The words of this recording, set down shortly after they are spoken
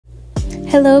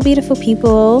Hello beautiful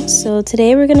people. So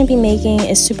today we're going to be making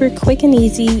a super quick and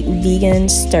easy vegan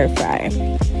stir fry.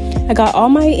 I got all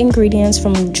my ingredients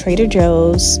from Trader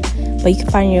Joe's, but you can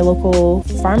find your local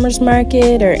farmer's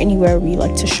market or anywhere where you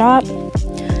like to shop.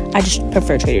 I just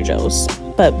prefer Trader Joe's.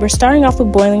 But we're starting off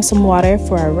with boiling some water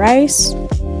for our rice.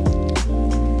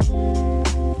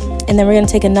 And then we're going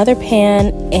to take another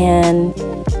pan and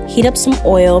heat up some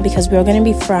oil because we're going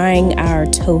to be frying our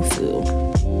tofu.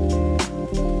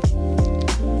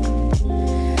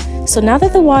 So now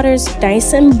that the water's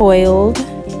nice and boiled,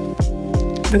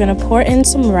 we're gonna pour in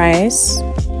some rice.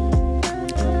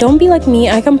 Don't be like me,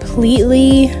 I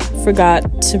completely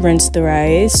forgot to rinse the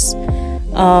rice.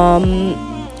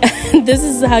 This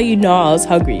is how you know I was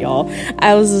hungry, y'all.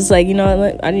 I was just like, you know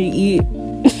what, I need to eat.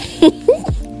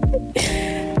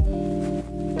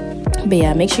 But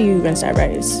yeah, make sure you rinse that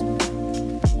rice.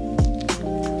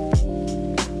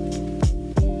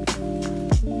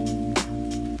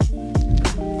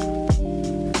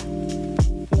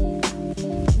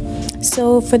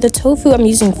 So for the tofu, I'm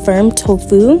using firm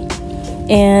tofu,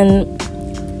 and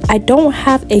I don't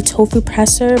have a tofu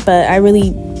presser, but it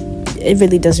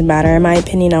really doesn't matter. In my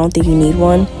opinion, I don't think you need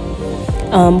one.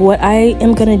 What I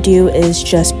am gonna do is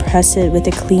just press it with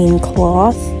a clean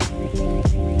cloth.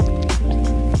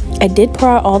 I did pour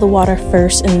out all the water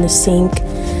first in the sink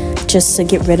just to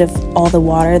get rid of all the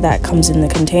water that comes in the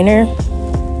container.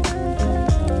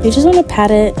 You just want to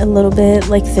pat it a little bit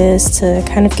like this to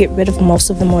kind of get rid of most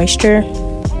of the moisture.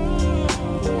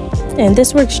 And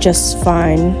this works just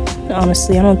fine.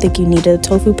 Honestly, I don't think you need a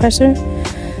tofu presser.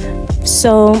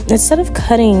 So instead of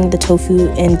cutting the tofu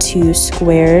into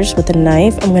squares with a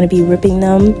knife, I'm going to be ripping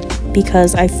them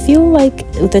because I feel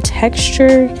like the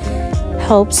texture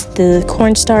helps the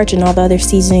cornstarch and all the other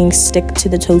seasonings stick to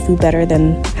the tofu better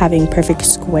than having perfect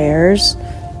squares.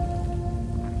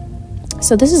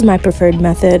 So this is my preferred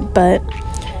method, but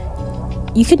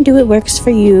you can do it, works for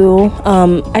you.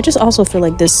 I just also feel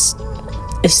like this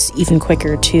is even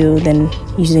quicker too than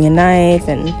using a knife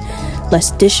and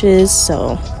less dishes.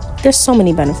 So there's so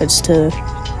many benefits to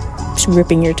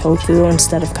ripping your tofu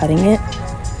instead of cutting it.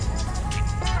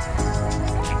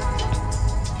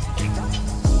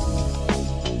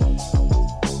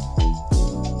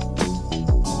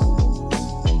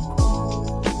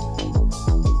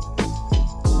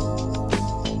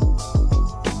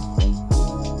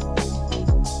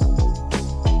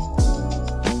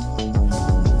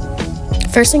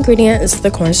 First ingredient is the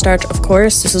cornstarch, of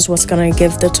course. This is what's gonna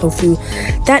give the tofu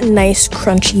that nice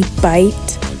crunchy bite.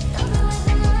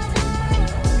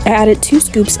 I added 2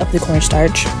 scoops of the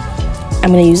cornstarch.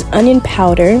 I'm gonna use onion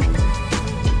powder,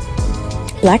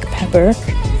 black pepper,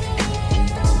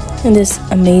 and this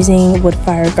amazing wood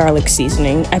fire garlic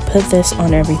seasoning. I put this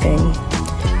on everything,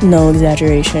 no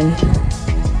exaggeration.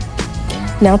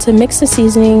 Now to mix the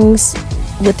seasonings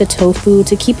with the tofu,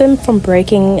 to keep them from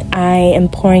breaking, I am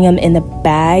pouring them in the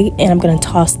bag, and I'm going to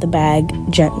toss the bag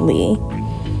gently,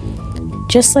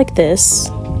 just like this.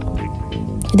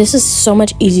 This is so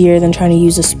much easier than trying to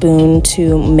use a spoon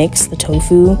to mix the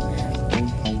tofu.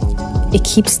 It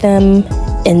keeps them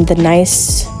in the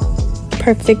nice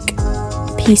perfect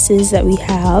pieces that we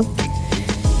have,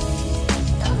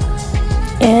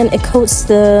 and it coats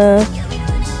the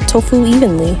tofu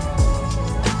evenly.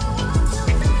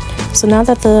 So now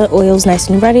that the oil is nice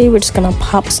and ready, we're just gonna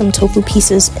pop some tofu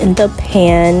pieces in the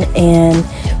pan, and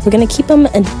we're gonna keep them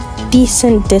a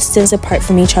decent distance apart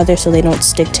from each other so they don't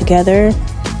stick together.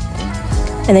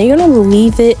 And then you're gonna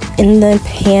leave it in the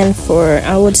pan for,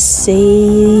 I would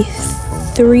say,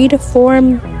 3 to 4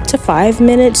 to 5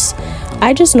 minutes.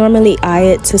 I just normally eye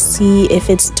it to see if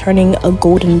it's turning a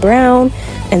golden brown,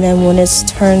 and then when it's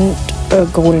turned a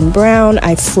golden brown,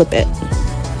 I flip it.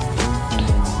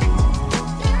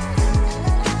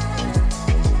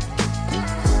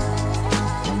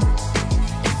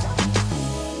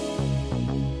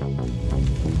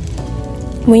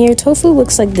 When your tofu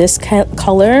looks like this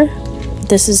color,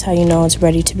 this is how you know it's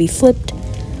ready to be flipped.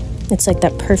 It's like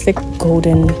that perfect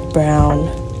golden brown.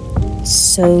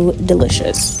 So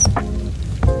delicious.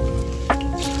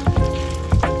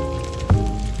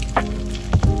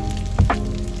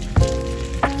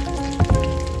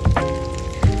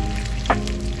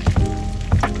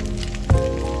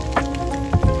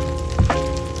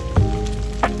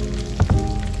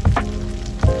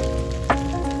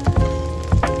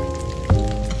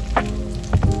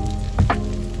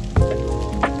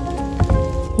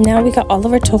 Now we got all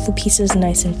of our tofu pieces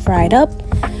nice and fried up.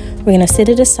 We're gonna set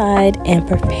it aside and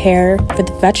prepare for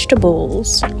the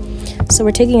vegetables. So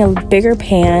we're taking a bigger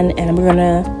pan and we're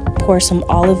gonna pour some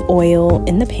olive oil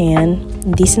in the pan,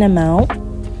 a decent amount.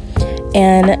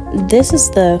 And this is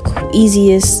the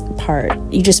easiest part.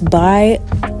 You just buy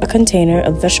a container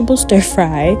of vegetable stir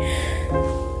fry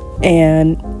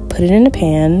and put it in a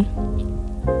pan.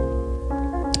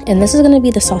 And this is going to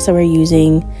be the sauce that we're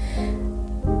using.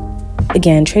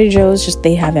 Again, Trader Joe's, just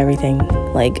they have everything.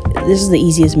 Like, this is the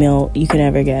easiest meal you can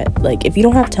ever get. Like, if you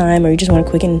don't have time or you just want a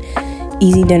quick and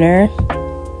easy dinner,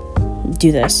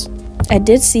 do this. I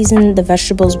did season the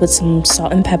vegetables with some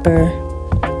salt and pepper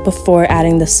before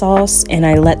adding the sauce, and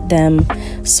I let them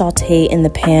saute in the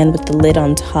pan with the lid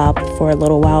on top for a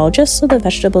little while, just so the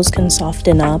vegetables can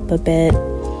soften up a bit.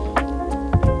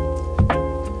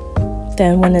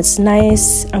 Then when it's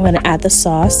nice, I'm going to add the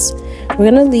sauce.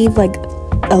 We're going to leave like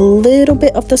a little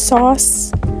bit of the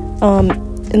sauce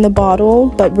in the bottle,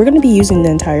 but we're going to be using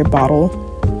the entire bottle.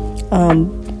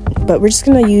 But we're just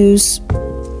going to use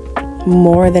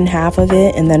more than half of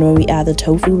it, and then when we add the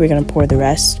tofu, we're going to pour the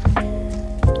rest,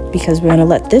 because we're going to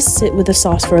let this sit with the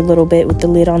sauce for a little bit with the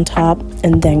lid on top,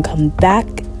 and then come back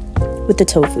with the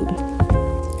tofu.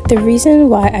 The reason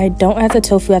why I don't add the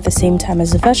tofu at the same time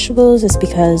as the vegetables is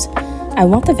because I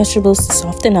want the vegetables to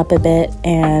soften up a bit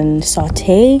and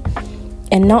saute.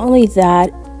 And not only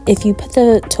that, if you put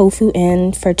the tofu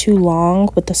in for too long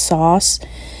with the sauce,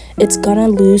 it's gonna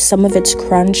lose some of its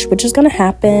crunch, which is gonna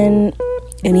happen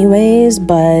anyways,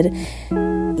 but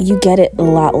you get it a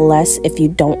lot less if you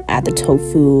don't add the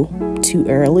tofu too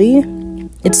early.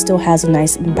 It still has a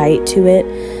nice bite to it.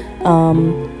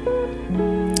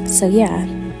 So yeah.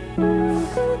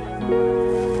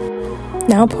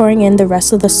 Now pouring in the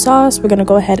rest of the sauce, we're gonna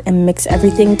go ahead and mix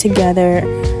everything together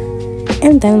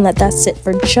and then let that sit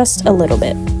for just a little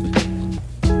bit.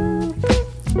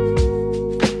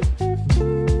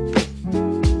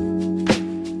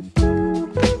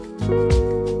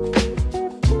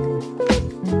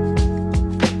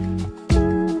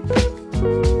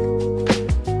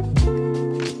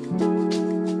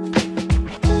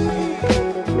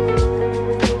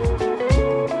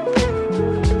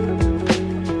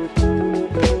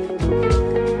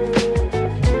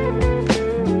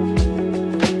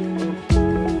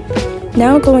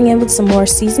 Now going in with some more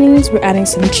seasonings, we're adding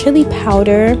some chili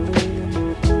powder,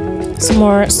 some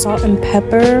more salt and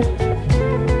pepper,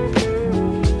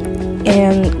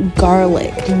 and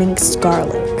garlic, minced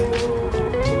garlic.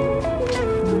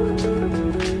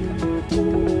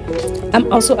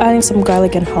 I'm also adding some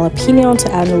garlic and jalapeno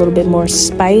to add a little bit more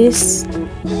spice.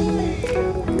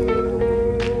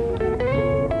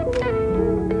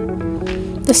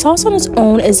 The sauce on its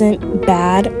own isn't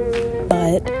bad,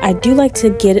 but I do like to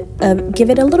give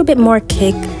it a little bit more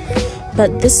kick.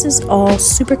 But this is all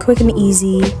super quick and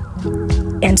easy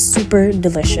and super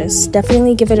delicious.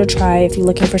 Definitely give it a try if you're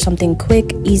looking for something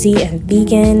quick, easy, and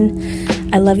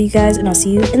vegan. I love you guys, and I'll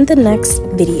see you in the next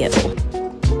video.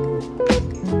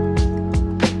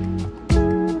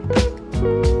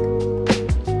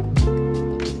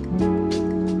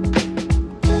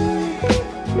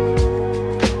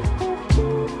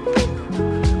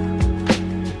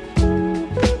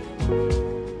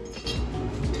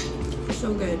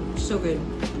 So good, so good.